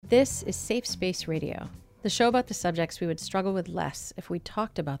This is Safe Space Radio, the show about the subjects we would struggle with less if we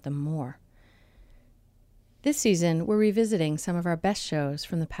talked about them more. This season, we're revisiting some of our best shows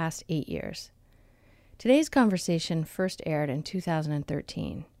from the past 8 years. Today's conversation first aired in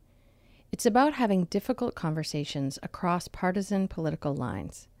 2013. It's about having difficult conversations across partisan political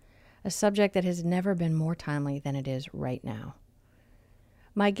lines, a subject that has never been more timely than it is right now.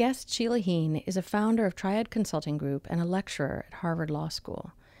 My guest, Sheila Heen, is a founder of Triad Consulting Group and a lecturer at Harvard Law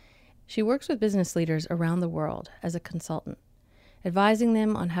School. She works with business leaders around the world as a consultant, advising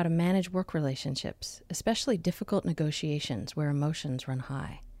them on how to manage work relationships, especially difficult negotiations where emotions run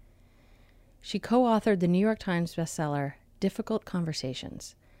high. She co-authored the New York Times bestseller, Difficult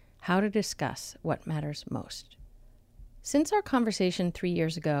Conversations: How to Discuss What Matters Most. Since our conversation 3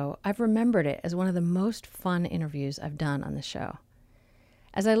 years ago, I've remembered it as one of the most fun interviews I've done on the show.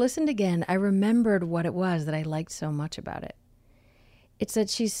 As I listened again, I remembered what it was that I liked so much about it. It's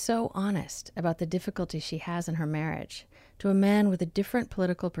that she's so honest about the difficulty she has in her marriage to a man with a different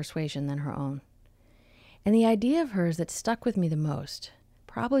political persuasion than her own. And the idea of hers that stuck with me the most,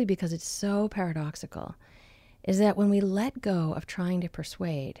 probably because it's so paradoxical, is that when we let go of trying to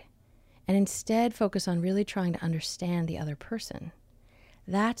persuade and instead focus on really trying to understand the other person,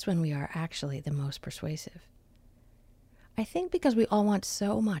 that's when we are actually the most persuasive. I think because we all want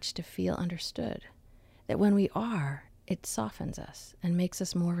so much to feel understood, that when we are, it softens us and makes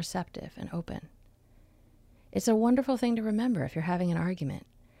us more receptive and open. It's a wonderful thing to remember if you're having an argument.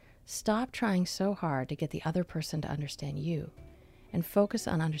 Stop trying so hard to get the other person to understand you and focus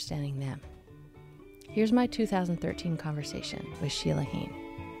on understanding them. Here's my 2013 conversation with Sheila Heen.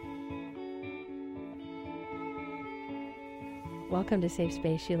 Welcome to Safe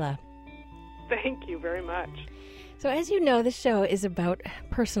Space, Sheila. Thank you very much. So as you know, this show is about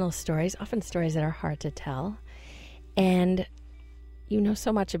personal stories, often stories that are hard to tell. And you know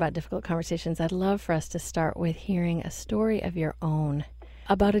so much about difficult conversations. I'd love for us to start with hearing a story of your own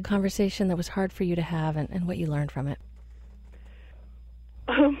about a conversation that was hard for you to have and what you learned from it.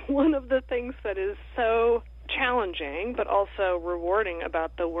 One of the things that is so challenging but also rewarding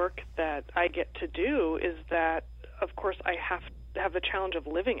about the work that I get to do is that, of course, I have to have the challenge of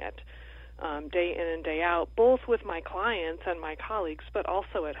living it day in and day out, both with my clients and my colleagues, but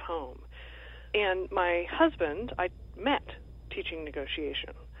also at home. And my husband, I met teaching negotiation.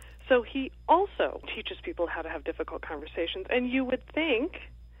 So he also teaches people how to have difficult conversations, and you would think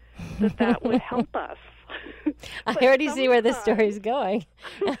that that would help us. I already see where this story is going.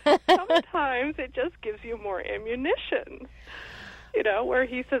 Sometimes it just gives you more ammunition, where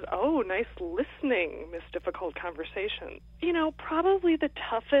he says, oh, nice listening, Miss Difficult Conversation. Probably the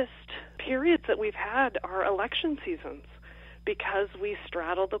toughest periods that we've had are election seasons, because we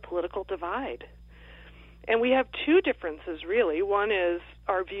straddle the political divide. And we have two differences, really. One is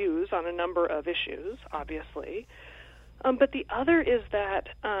our views on a number of issues, obviously. But the other is that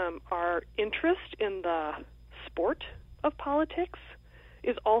our interest in the sport of politics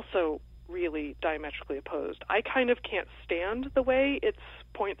is also really diametrically opposed. I kind of can't stand the way it's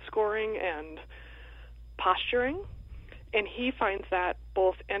point scoring and posturing, and he finds that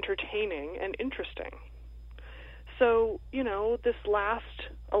both entertaining and interesting. So, this last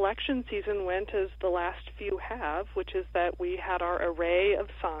election season went as the last few have, which is that we had our array of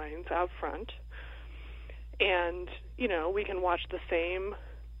signs out front, and, we can watch the same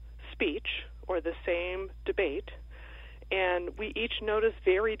speech or the same debate, and we each notice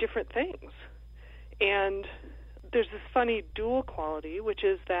very different things. And there's this funny dual quality, which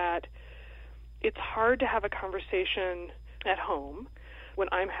is that it's hard to have a conversation at home when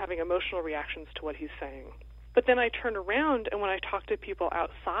I'm having emotional reactions to what he's saying. But then I turn around, and when I talk to people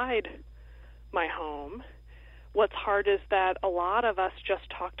outside my home, what's hard is that a lot of us just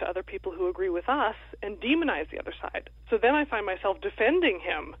talk to other people who agree with us and demonize the other side. So then I find myself defending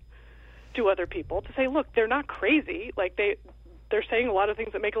him to other people to say, look, they're not crazy. Like, they're saying a lot of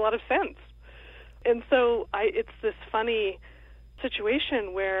things that make a lot of sense. And so it's this funny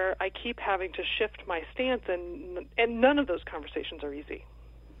situation where I keep having to shift my stance, and none of those conversations are easy.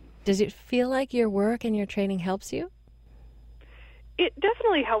 Does it feel like your work and your training helps you? It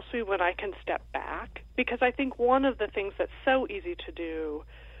definitely helps me when I can step back, because I think one of the things that's so easy to do,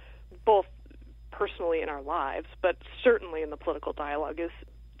 both personally in our lives, but certainly in the political dialogue, is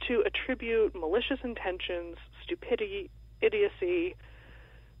to attribute malicious intentions, stupidity, idiocy,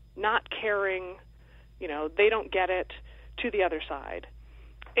 not caring, they don't get it, to the other side.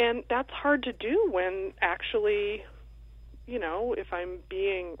 And that's hard to do when actually, if I'm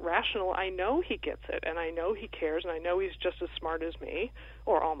being rational, I know he gets it, and I know he cares, and I know he's just as smart as me,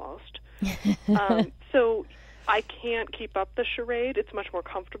 or almost. So I can't keep up the charade. It's much more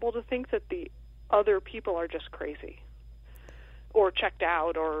comfortable to think that the other people are just crazy or checked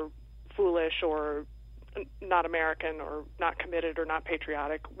out or foolish or not American or not committed or not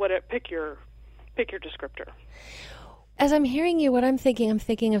patriotic. Pick your descriptor. As I'm hearing you, what I'm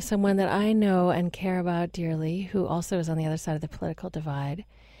thinking of someone that I know and care about dearly, who also is on the other side of the political divide.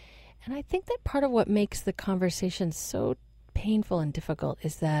 And I think that part of what makes the conversation so painful and difficult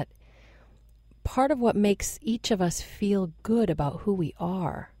is that part of what makes each of us feel good about who we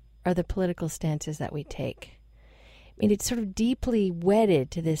are the political stances that we take. I mean, it's sort of deeply wedded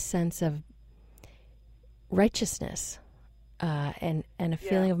to this sense of righteousness and a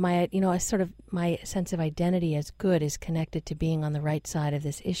feeling of my sense of identity as good is connected to being on the right side of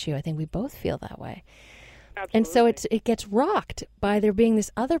this issue. I think we both feel that way. Absolutely. And so it gets rocked by there being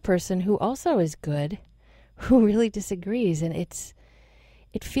this other person who also is good, who really disagrees, and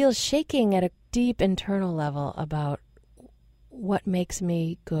it feels shaking at a deep internal level about what makes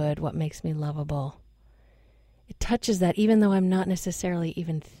me good, what makes me lovable. It touches that, even though I'm not necessarily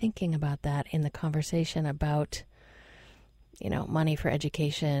even thinking about that in the conversation about, money for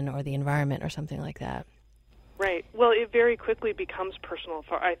education or the environment or something like that. Right. Well, it very quickly becomes personal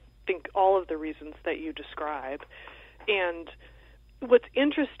for, I think, all of the reasons that you describe. And what's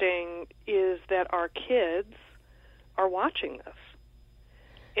interesting is that our kids are watching this.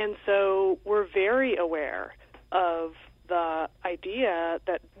 And so we're very aware of the idea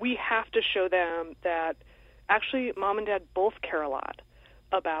that we have to show them that actually mom and dad both care a lot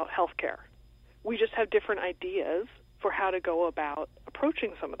about health care. We just have different ideas for how to go about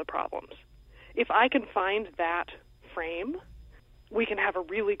approaching some of the problems. If I can find that frame, we can have a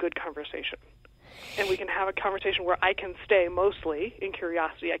really good conversation. And we can have a conversation where I can stay mostly in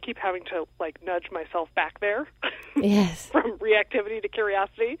curiosity. I keep having to nudge myself back there yes. from reactivity to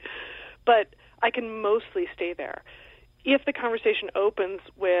curiosity, but I can mostly stay there. If the conversation opens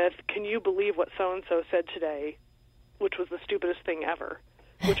with, can you believe what so-and-so said today, which was the stupidest thing ever,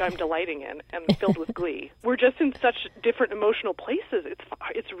 which I'm delighting in and filled with glee. We're just in such different emotional places.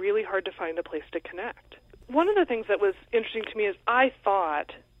 It's really hard to find a place to connect. One of the things that was interesting to me is I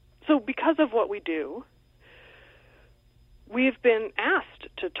thought, so because of what we do, we've been asked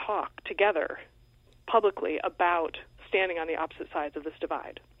to talk together publicly about standing on the opposite sides of this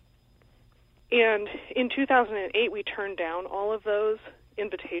divide. And in 2008, we turned down all of those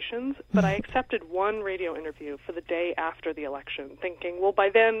invitations, but I accepted one radio interview for the day after the election, thinking, well, by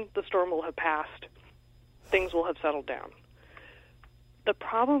then the storm will have passed, things will have settled down. The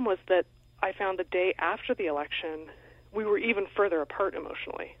problem was that I found the day after the election, we were even further apart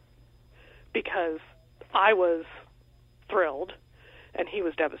emotionally, because I was thrilled and he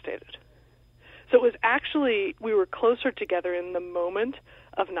was devastated. So it was actually, we were closer together in the moment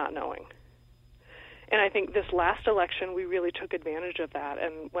of not knowing. And I think this last election, we really took advantage of that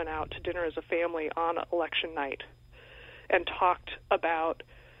and went out to dinner as a family on election night and talked about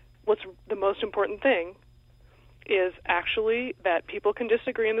what's the most important thing is actually that people can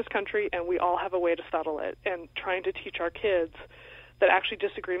disagree in this country and we all have a way to settle it, and trying to teach our kids that actually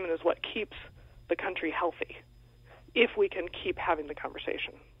disagreement is what keeps the country healthy if we can keep having the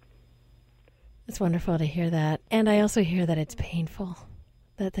conversation. It's wonderful to hear that. And I also hear that it's painful,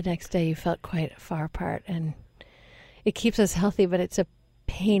 that the next day you felt quite far apart, and it keeps us healthy, but it's a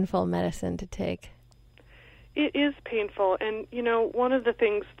painful medicine to take. It is painful. And, one of the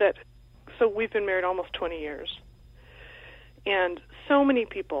things so we've been married almost 20 years, and so many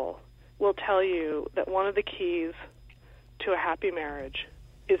people will tell you that one of the keys to a happy marriage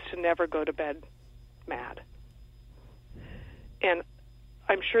is to never go to bed mad. And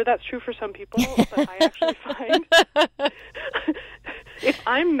I'm sure that's true for some people, but I actually find if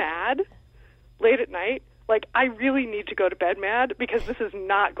I'm mad late at night, I really need to go to bed mad, because this is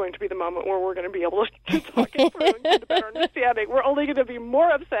not going to be the moment where we're going to be able to talk it through and get a better understanding. We're only going to be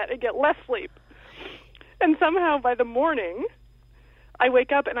more upset and get less sleep. And somehow by the morning, I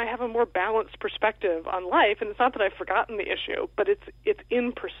wake up and I have a more balanced perspective on life. And it's not that I've forgotten the issue, but it's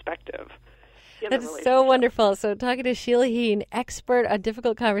in perspective. That's so wonderful. So talking to Sheila Heen, expert on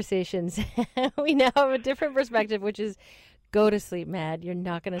difficult conversations, we now have a different perspective, which is go to sleep mad. You're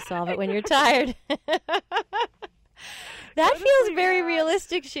not going to solve it when you're tired. That feels very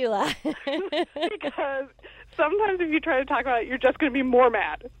realistic, Sheila. Because sometimes if you try to talk about it, you're just going to be more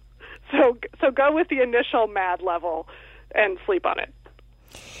mad. So go with the initial mad level and sleep on it.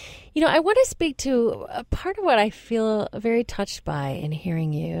 I want to speak to a part of what I feel very touched by in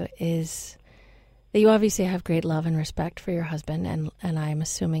hearing you is that you obviously have great love and respect for your husband, and I'm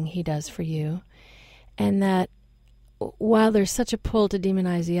assuming he does for you, and that while there's such a pull to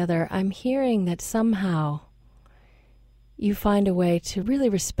demonize the other, I'm hearing that somehow you find a way to really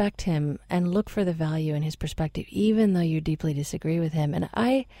respect him and look for the value in his perspective, even though you deeply disagree with him. And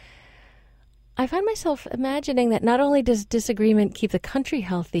I find myself imagining that not only does disagreement keep the country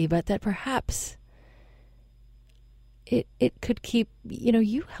healthy, but that perhaps it could keep,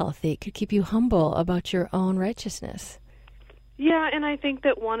 you healthy. It could keep you humble about your own righteousness. Yeah, and I think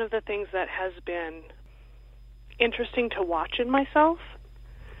that one of the things that has been interesting to watch in myself,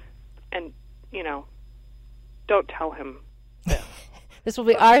 and, don't tell him this. This will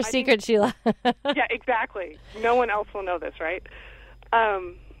be our secret, Sheila. Yeah, exactly. No one else will know this, right?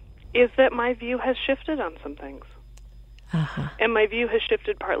 Is that my view has shifted on some things. Uh-huh. And my view has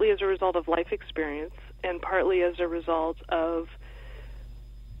shifted partly as a result of life experience and partly as a result of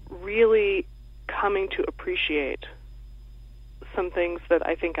really coming to appreciate some things that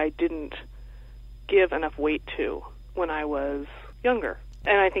I think I didn't give enough weight to when I was younger.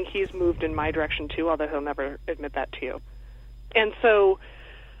 And I think he's moved in my direction too, although he'll never admit that to you. And so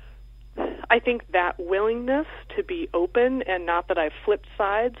I think that willingness to be open, and not that I've flipped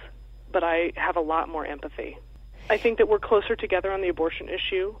sides, but I have a lot more empathy. I think that we're closer together on the abortion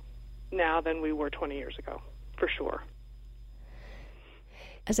issue now than we were 20 years ago, for sure.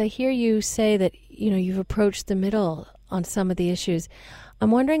 As I hear you say that, you've approached the middle on some of the issues,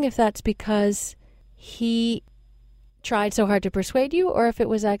 I'm wondering if that's because he tried so hard to persuade you, or if it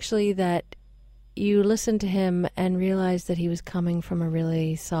was actually that you listened to him and realized that he was coming from a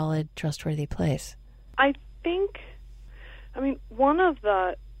really solid, trustworthy place. I think, one of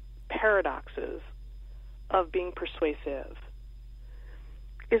the paradoxes of being persuasive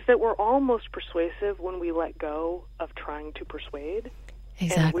is that we're all most persuasive when we let go of trying to persuade.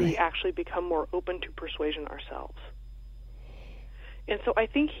 Exactly. And we actually become more open to persuasion ourselves. And so I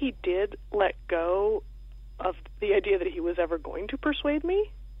think he did let go of the idea that he was ever going to persuade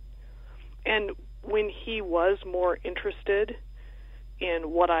me. And when he was more interested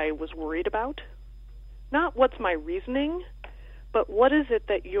in what I was worried about, not what's my reasoning, but what is it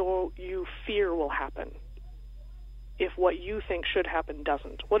that you fear will happen if what you think should happen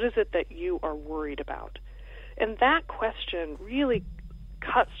doesn't? What is it that you are worried about? And that question really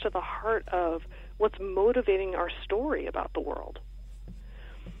cuts to the heart of what's motivating our story about the world.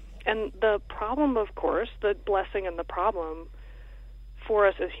 And the problem, of course, the blessing and the problem for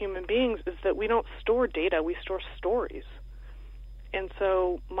us as human beings is that we don't store data, we store stories. And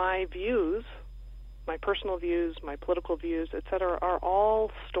so my views, my personal views, my political views, etc., are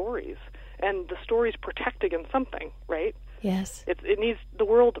all stories. And the stories protect against something, right? Yes. It needs, the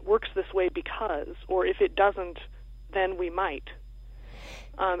world works this way because, or if it doesn't, then we might.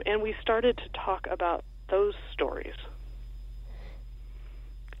 And we started to talk about those stories.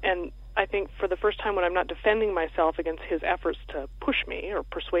 And I think for the first time, when I'm not defending myself against his efforts to push me or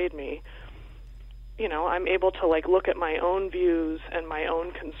persuade me, I'm able to look at my own views and my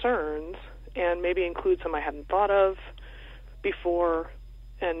own concerns and maybe include some I hadn't thought of before,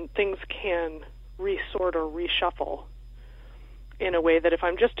 and things can resort or reshuffle in a way that if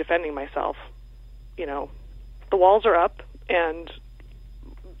I'm just defending myself, the walls are up, and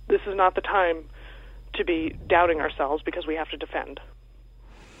this is not the time to be doubting ourselves because we have to defend.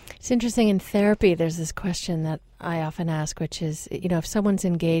 It's interesting, in therapy, there's this question that I often ask, which is, if someone's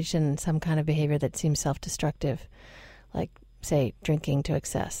engaged in some kind of behavior that seems self-destructive, like, say, drinking to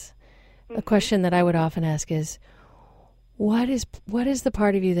excess, a question that I would often ask is, what is the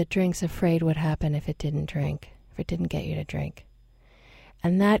part of you that drinks afraid would happen if it didn't drink, if it didn't get you to drink?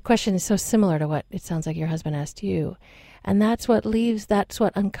 And that question is so similar to what it sounds like your husband asked you. And that's what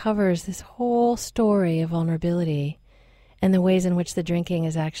uncovers this whole story of vulnerability and the ways in which the drinking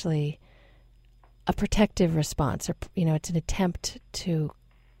is actually a protective response, or, it's an attempt to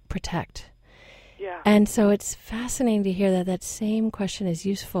protect. Yeah. And so it's fascinating to hear that same question is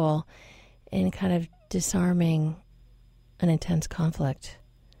useful in kind of disarming an intense conflict.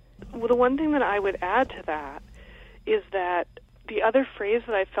 Well, the one thing that I would add to that is that the other phrase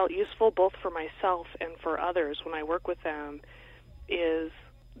that I felt useful both for myself and for others when I work with them is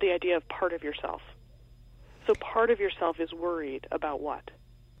the idea of part of yourself. So part of yourself is worried about what?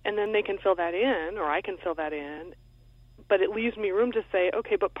 And then they can fill that in, or I can fill that in, but it leaves me room to say,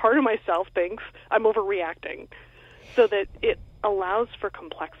 okay, but part of myself thinks I'm overreacting, so that it allows for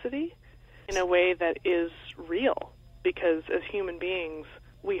complexity in a way that is real, because as human beings,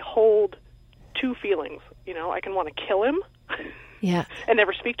 we hold two feelings. I can want to kill him yeah, and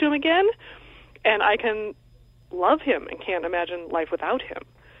never speak to him again, and I can love him and can't imagine life without him.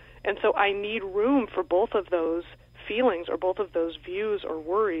 And so I need room for both of those feelings or both of those views or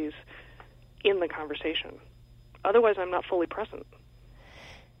worries in the conversation. Otherwise, I'm not fully present.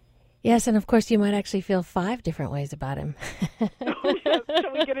 Yes, and of course you might actually feel 5 different ways about him. Oh, yes.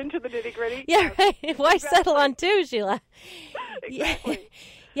 Shall we get into the nitty-gritty? Yeah, Yes. right. Why settle on 2, Sheila? Exactly.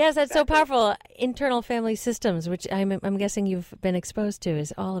 Yes, that's so powerful. Internal family systems, which I'm guessing you've been exposed to,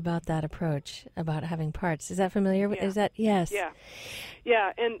 is all about that approach, about having parts. Is that familiar? Yeah. Is that, yes.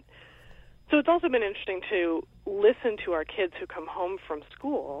 Yeah, and so it's also been interesting to listen to our kids who come home from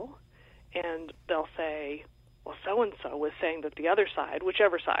school, and they'll say, well, so-and-so was saying that the other side,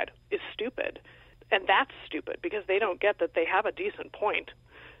 whichever side, is stupid. And that's stupid because they don't get that they have a decent point.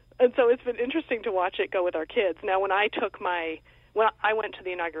 And so it's been interesting to watch it go with our kids. Now, when I went to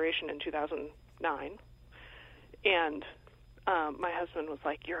the inauguration in 2009, and my husband was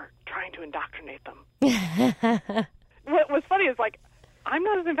like, you're trying to indoctrinate them. What was funny is, like, I'm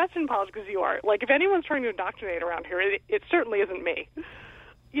not as invested in politics as you are. Like, if anyone's trying to indoctrinate around here, it certainly isn't me.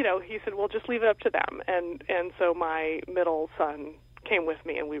 You know, he said, well, just leave it up to them. And so my middle son came with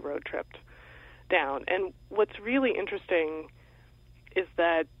me, and we road tripped down. And what's really interesting is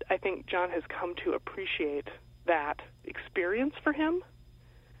that I think John has come to appreciate that experience for him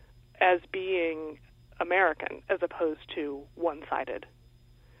as being American as opposed to one-sided,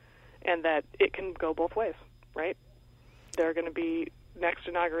 and that it can go both ways, right? There are going to be next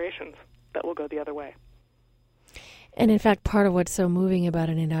inaugurations that will go the other way. And in fact, part of what's so moving about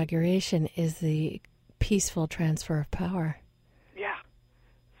an inauguration is the peaceful transfer of power. Yeah,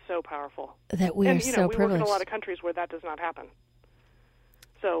 so powerful. That we are so privileged. We work in a lot of countries where that does not happen.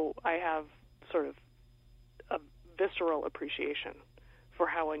 So I have sort of a visceral appreciation for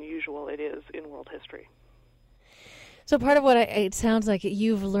how unusual it is in world history. So part of what it sounds like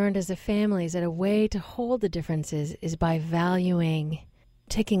you've learned as a family is that a way to hold the differences is by valuing,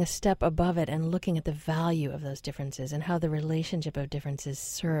 taking a step above it and looking at the value of those differences and how the relationship of differences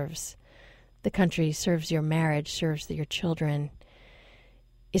serves the country, serves your marriage, serves your children.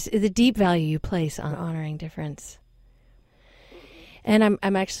 Is the deep value you place on honoring difference. And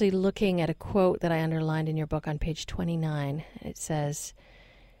I'm actually looking at a quote that I underlined in your book on page 29. It says,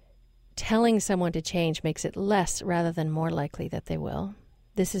 telling someone to change makes it less rather than more likely that they will.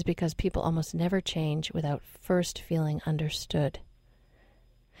 This is because people almost never change without first feeling understood.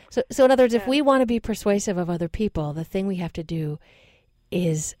 So in other words, if we want to be persuasive of other people, the thing we have to do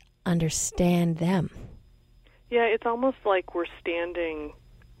is understand them. Yeah, it's almost like we're standing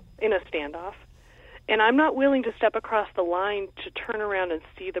in a standoff, and I'm not willing to step across the line to turn around and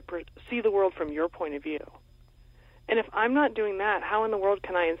see the world from your point of view. And if I'm not doing that, how in the world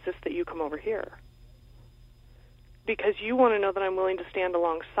can I insist that you come over here? Because you want to know that I'm willing to stand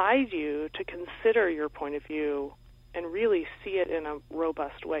alongside you to consider your point of view and really see it in a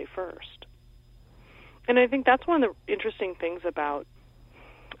robust way first. And I think that's one of the interesting things about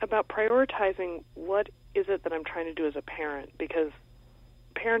prioritizing what is it that I'm trying to do as a parent, because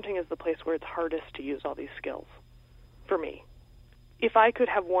parenting is the place where it's hardest to use all these skills for me. If I could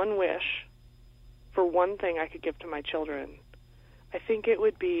have one wish for one thing I could give to my children, I think it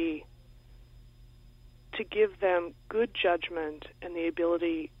would be to give them good judgment and the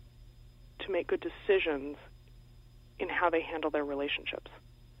ability to make good decisions in how they handle their relationships.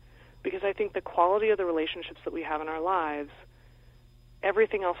 Because I think the quality of the relationships that we have in our lives,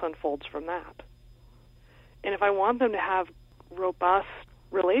 everything else unfolds from that. And if I want them to have robust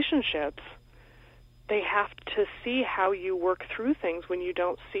relationships, they have to see how you work through things when you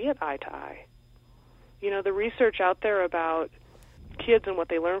don't see it eye to eye. You know, the research out there about kids and what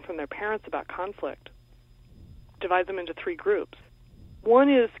they learn from their parents about conflict divides them into 3 groups. One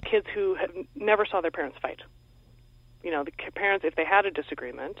is kids who have never saw their parents fight. You know, the parents, if they had a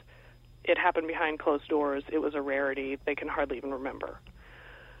disagreement, it happened behind closed doors. It was a rarity. They can hardly even remember.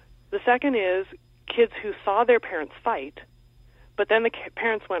 The second is kids who saw their parents fight, but then the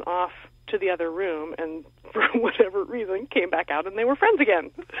parents went off to the other room and for whatever reason came back out and they were friends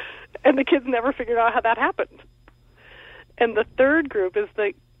again. And the kids never figured out how that happened. And the third group is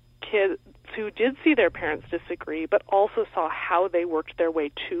the kids who did see their parents disagree, but also saw how they worked their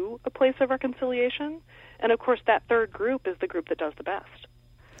way to a place of reconciliation. And of course, that third group is the group that does the best.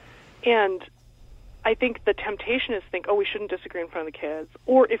 And I think the temptation is to think, oh, we shouldn't disagree in front of the kids.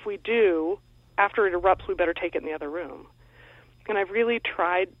 Or if we do, after it erupts, we better take it in the other room. And I've really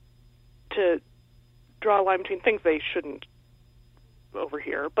tried to draw a line between things they shouldn't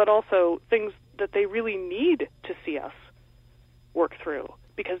overhear, but also things that they really need to see us work through,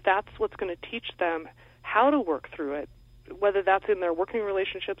 because that's what's going to teach them how to work through it, whether that's in their working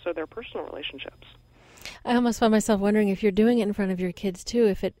relationships or their personal relationships. I almost find myself wondering if you're doing it in front of your kids too,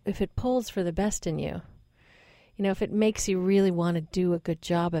 if it pulls for the best in you. You know, if it makes you really want to do a good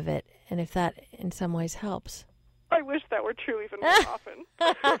job of it, and if that in some ways helps. I wish that were true even more often.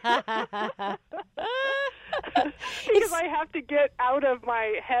 Because I have to get out of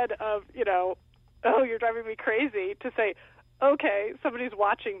my head of, oh, you're driving me crazy, to say, okay, somebody's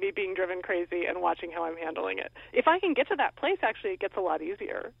watching me being driven crazy and watching how I'm handling it. If I can get to that place, actually, it gets a lot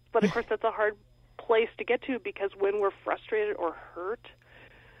easier. But, of course, that's a hard place to get to, because when we're frustrated or hurt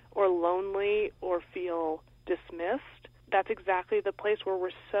or lonely or feel dismissed, that's exactly the place where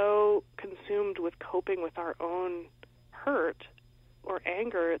we're so consumed with coping with our own hurt or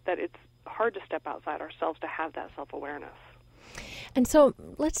anger that it's hard to step outside ourselves to have that self-awareness. And so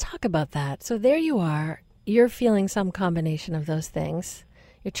let's talk about that. So there you are. You're feeling some combination of those things.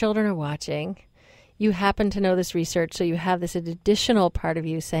 Your children are watching. You happen to know this research, so you have this additional part of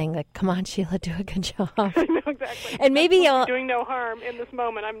you saying, like, come on, Sheila, do a good job. I know, exactly. And maybe I'm doing no harm in this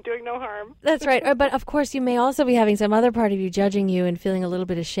moment. I'm doing no harm. That's right. But, of course, you may also be having some other part of you judging you and feeling a little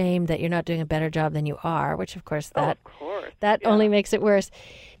bit ashamed that you're not doing a better job than you are, which, of course, that only makes it worse.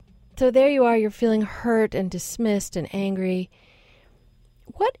 So there you are. You're feeling hurt and dismissed and angry.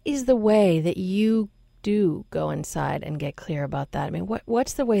 What is the way that you do go inside and get clear about that? I mean,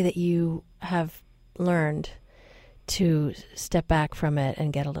 what's the way that you have learned to step back from it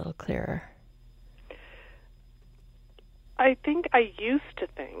and get a little clearer? I think I used to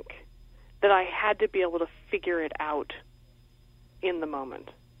think that I had to be able to figure it out in the moment,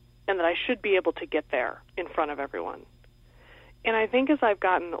 and that I should be able to get there in front of everyone. And I think as I've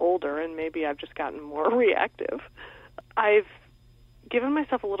gotten older, and maybe I've just gotten more reactive, I've given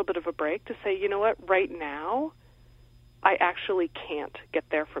myself a little bit of a break to say, you know what, right now, I actually can't get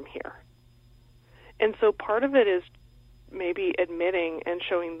there from here. And so part of it is maybe admitting and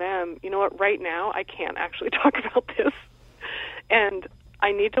showing them, you know what, right now, I can't actually talk about this. And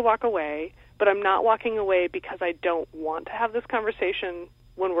I need to walk away, but I'm not walking away because I don't want to have this conversation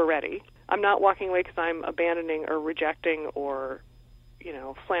when we're ready. I'm not walking away because I'm abandoning or rejecting or,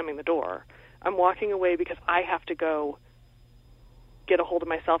 slamming the door. I'm walking away because I have to go get a hold of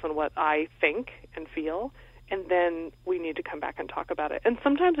myself and what I think and feel, and then we need to come back and talk about it. And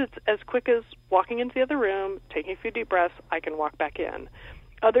sometimes it's as quick as walking into the other room, taking a few deep breaths, I can walk back in.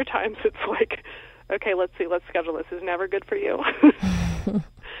 Other times it's like, okay, let's schedule this. This is never good for you.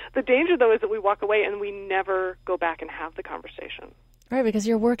 The danger, though, is that we walk away and we never go back and have the conversation. Right, because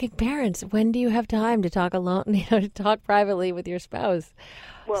you're working parents. When do you have time to talk alone, to talk privately with your spouse?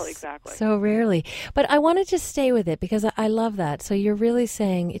 Well, exactly. So rarely. But I want to just stay with it because I love that. So you're really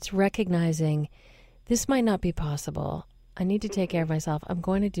saying it's recognizing this might not be possible. I need to take care of myself. I'm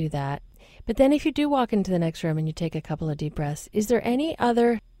going to do that. But then if you do walk into the next room and you take a couple of deep breaths, is there any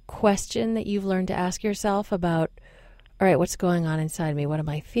other question that you've learned to ask yourself about, all right, what's going on inside me? What am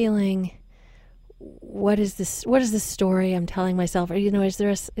I feeling? What is this? What is the story I'm telling myself? Or, is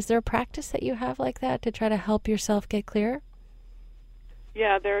there a practice that you have like that to try to help yourself get clear?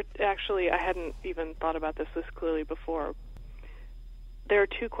 Yeah, I hadn't even thought about this clearly before. There are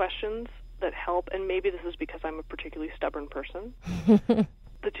two questions that help, and maybe this is because I'm a particularly stubborn person.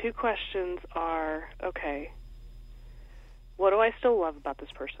 The two questions are, okay, what do I still love about this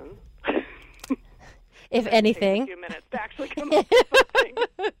person? If anything. It takes a few minutes to actually come up with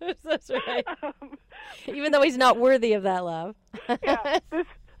something. That's right. Even though he's not worthy of that love. Yeah,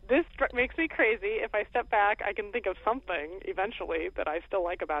 this makes me crazy. If I step back, I can think of something eventually that I still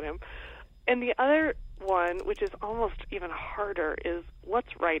like about him. And the other one, which is almost even harder, is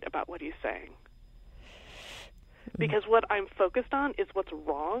what's right about what he's saying. Because what I'm focused on is what's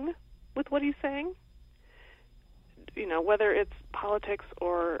wrong with what he's saying. Whether it's politics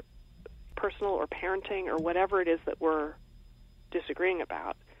or personal or parenting or whatever it is that we're disagreeing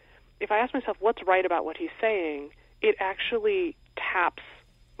about. If I ask myself what's right about what he's saying, it actually taps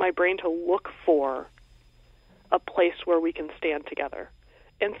my brain to look for a place where we can stand together.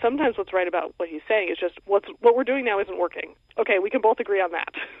 And sometimes what's right about what he's saying is just what we're doing now isn't working. Okay, we can both agree on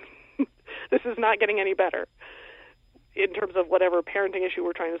that. This is not getting any better in terms of whatever parenting issue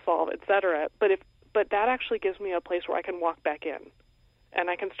we're trying to solve, et cetera. But that actually gives me a place where I can walk back in. And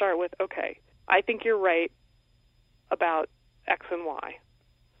I can start with, okay, I think you're right about X and Y.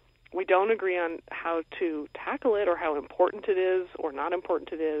 We don't agree on how to tackle it or how important it is or not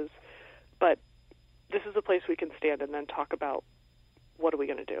important it is, but this is a place we can stand and then talk about what are we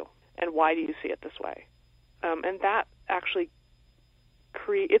going to do and why do you see it this way. And that actually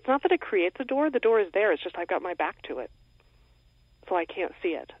it's not that it creates a door. The door is there. It's just I've got my back to it. So I can't see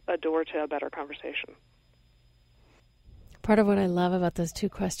it, a door to a better conversation. Part of what I love about those two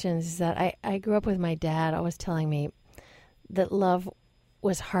questions is that I grew up with my dad always telling me that love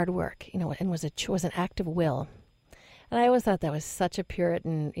was hard work, and was an act of will. And I always thought that was such a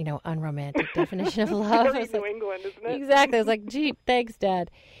Puritan, unromantic definition of love. It's New England, isn't it? Exactly. I was like, gee, thanks, Dad.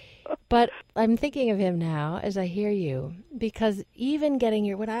 But I'm thinking of him now as I hear you, because even getting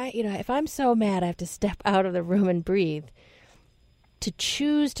if I'm so mad I have to step out of the room and breathe, to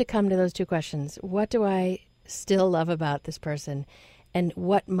choose to come to those two questions, what do I still love about this person, and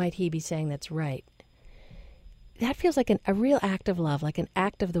what might he be saying that's right? That feels like a real act of love, like an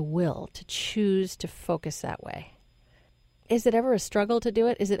act of the will to choose to focus that way. Is it ever a struggle to do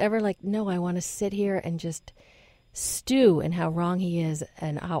it? Is it ever like, no, I want to sit here and just stew in how wrong he is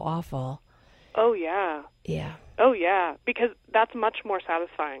and how awful? Oh, yeah. Yeah. Oh, yeah, because that's much more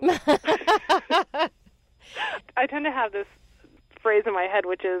satisfying. I tend to have this phrase in my head,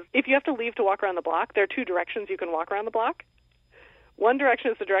 which is, if you have to leave to walk around the block, there are two directions you can walk around the block. One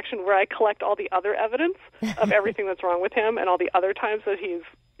direction is the direction where I collect all the other evidence of everything that's wrong with him and all the other times that he's,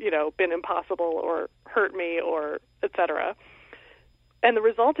 been impossible or hurt me or et cetera. And the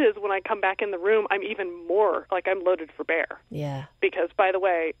result is when I come back in the room, I'm even more, like I'm loaded for bear. Yeah. Because, by the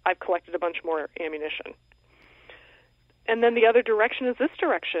way, I've collected a bunch more ammunition. And then the other direction is this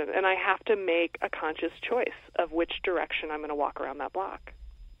direction, and I have to make a conscious choice of which direction I'm going to walk around that block.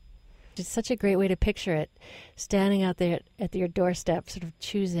 It's such a great way to picture it, standing out there at your doorstep, sort of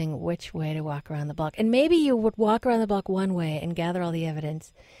choosing which way to walk around the block. And maybe you would walk around the block one way and gather all the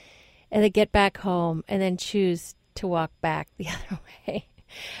evidence, and then get back home and then choose to walk back the other way.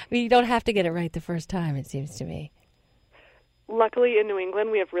 I mean, you don't have to get it right the first time, it seems to me. Luckily, in New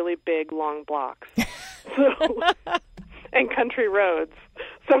England, we have really big, long blocks. And country roads.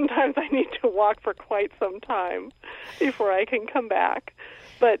 Sometimes I need to walk for quite some time before I can come back.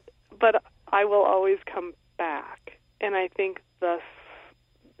 But I will always come back. And I think thus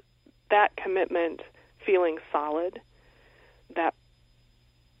that commitment, feeling solid, that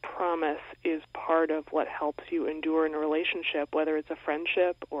promise is part of what helps you endure in a relationship, whether it's a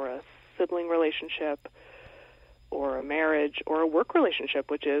friendship or a sibling relationship or a marriage or a work relationship,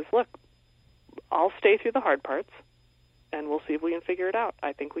 which is, look, I'll stay through the hard parts and we'll see if we can figure it out.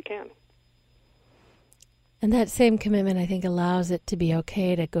 I think we can. And that same commitment, I think, allows it to be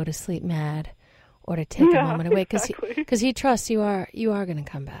okay to go to sleep mad or to take a moment away, because he trusts you are going to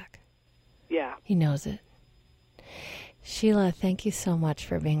come back. Yeah. He knows it. Sheila, thank you so much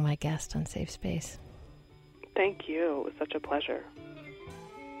for being my guest on Safe Space. Thank you. It was such a pleasure.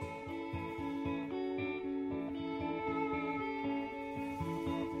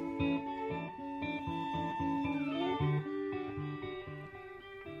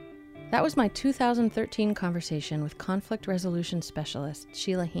 That was my 2013 conversation with conflict resolution specialist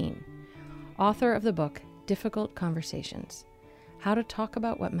Sheila Heen, author of the book Difficult Conversations: How to Talk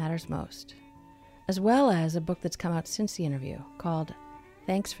About What Matters Most, as well as a book that's come out since the interview called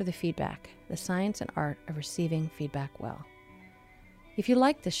Thanks for the Feedback: The Science and Art of Receiving Feedback Well. If you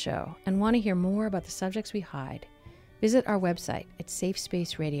like this show and want to hear more about the subjects we hide, visit our website at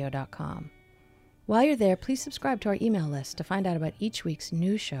safespaceradio.com. While you're there, please subscribe to our email list to find out about each week's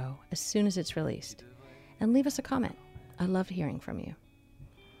new show as soon as it's released. And leave us a comment. I love hearing from you.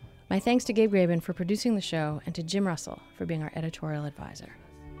 My thanks to Gabe Graben for producing the show and to Jim Russell for being our editorial advisor.